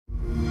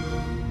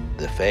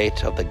The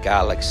fate of the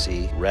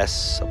galaxy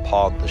rests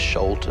upon the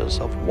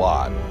shoulders of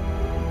one,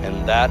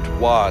 and that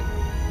one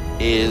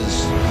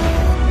is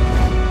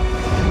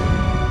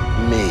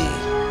me.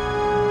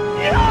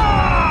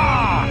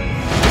 Yeah!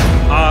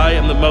 I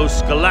am the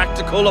most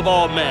galactical of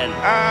all men.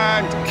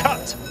 And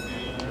cut.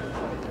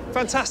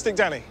 Fantastic,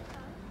 Danny.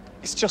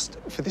 It's just,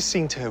 for this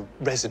scene to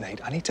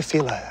resonate, I need to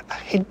feel a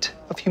hint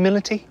of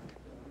humility.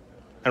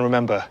 And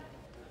remember,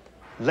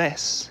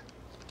 less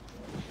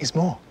is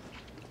more.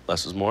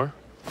 Less is more?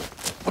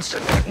 What's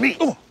that? Me?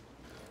 Oh.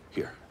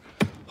 Here,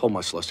 hold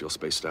my celestial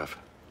space staff.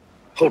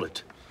 Hold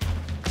it.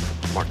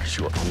 Marcus,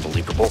 you are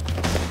unbelievable.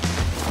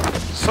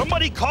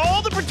 Somebody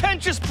call the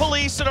pretentious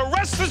police and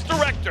arrest this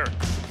director.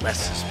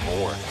 Less is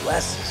more.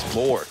 Less is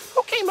more.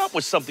 Who came up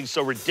with something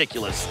so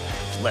ridiculous?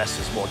 Less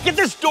is more. Get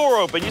this door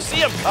open. You see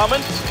him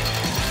coming?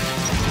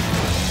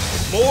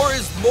 More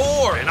is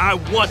more, and I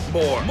want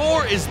more.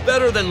 More is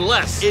better than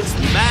less. It's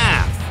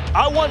math.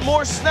 I want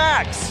more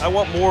snacks. I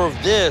want more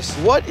of this.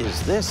 What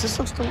is this? This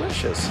looks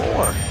delicious.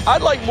 More.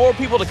 I'd like more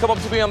people to come up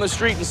to me on the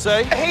street and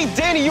say, Hey,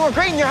 Danny, you were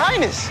great in your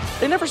highness.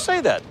 They never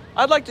say that.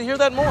 I'd like to hear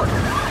that more.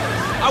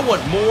 I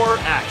want more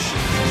action.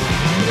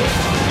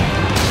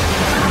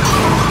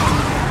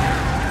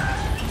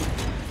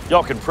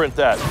 Y'all can print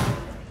that.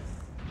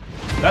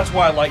 That's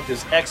why I like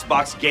this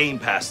Xbox Game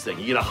Pass thing.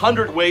 You get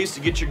 100 ways to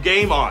get your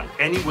game on,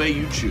 any way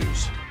you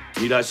choose.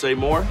 Need I say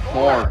more?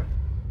 More.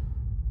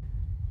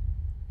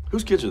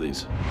 Whose kids are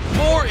these?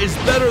 More is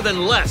better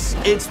than less.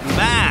 It's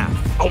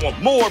math. I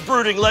want more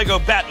brooding Lego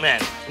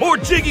Batman. More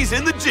jiggies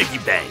in the jiggy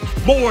bank.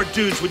 More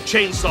dudes with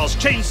chainsaws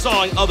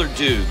chainsawing other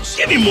dudes.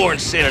 Give me more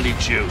insanity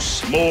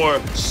juice. More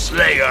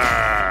Slayer.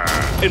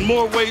 And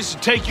more ways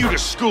to take you to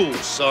school,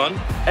 son.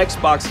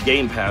 Xbox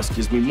Game Pass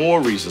gives me more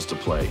reasons to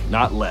play,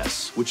 not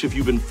less. Which, if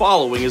you've been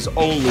following, is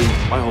only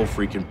my whole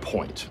freaking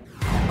point.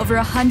 Over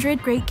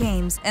 100 great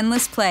games,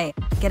 endless play.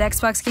 Get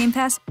Xbox Game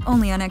Pass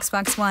only on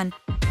Xbox One.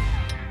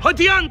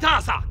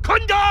 Hadiantasa!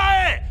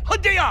 Kundae!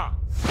 Hadian!